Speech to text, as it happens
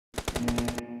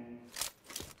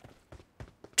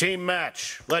Team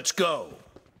match, let's go.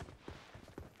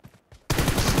 The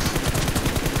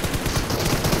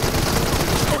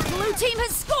blue team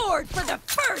has scored for the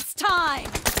first time!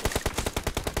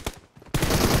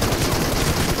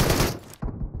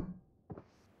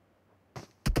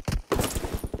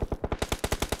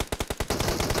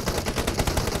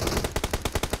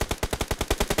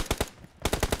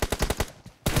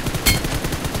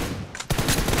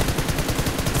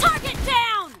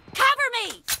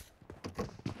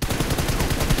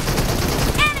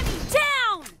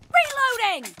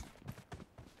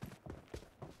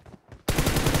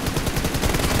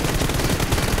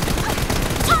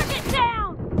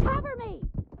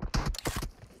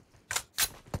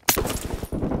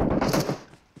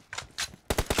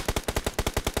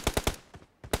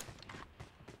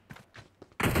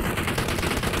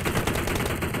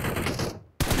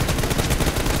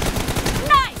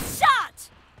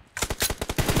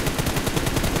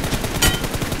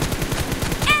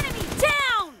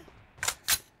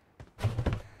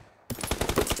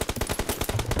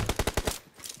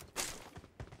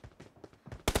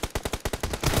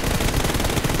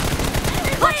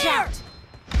 Watch out!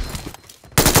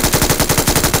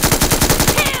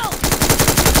 Kill!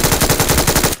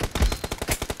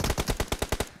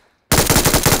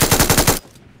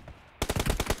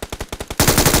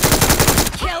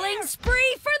 Killing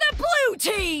spree for the blue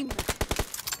team!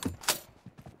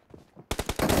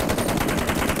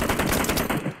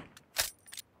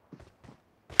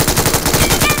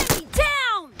 Enemy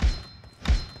down!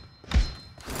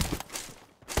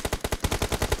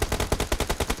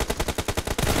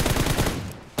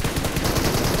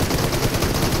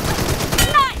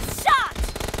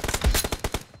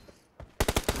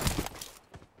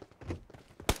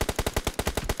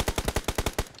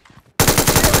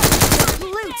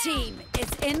 Team is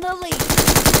in the lead.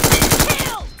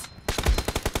 Killed!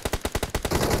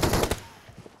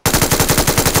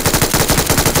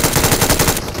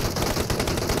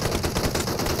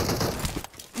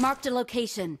 Marked a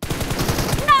location.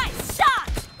 Nice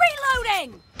shot!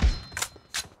 Reloading!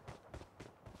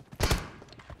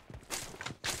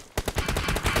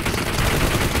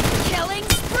 Killing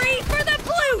spree for the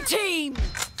blue team!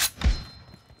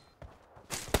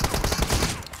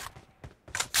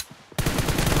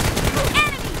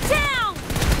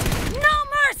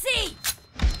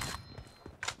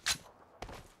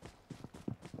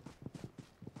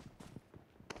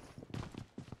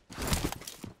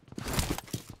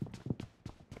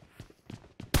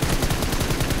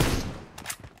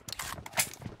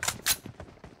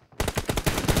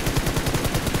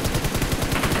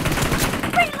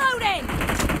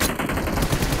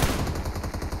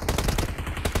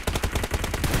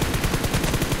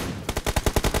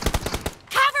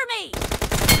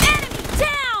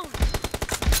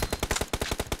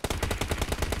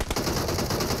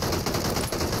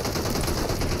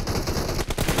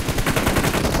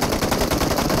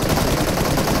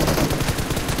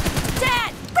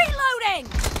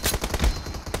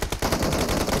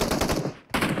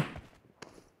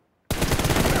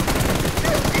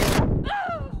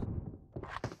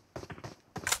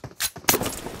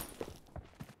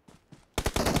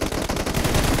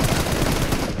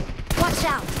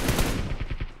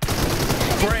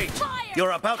 Great!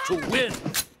 You're about to win!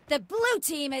 The blue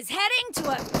team is heading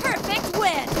to a perfect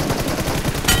win!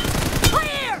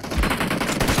 Clear!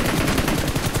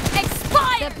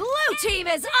 Expired! The blue team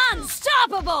is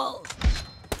unstoppable!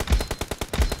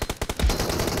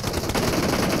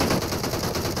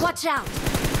 Watch out!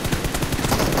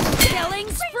 Killing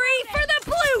spree for the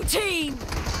blue team!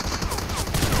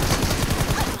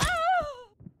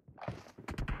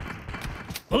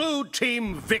 Blue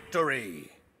team victory!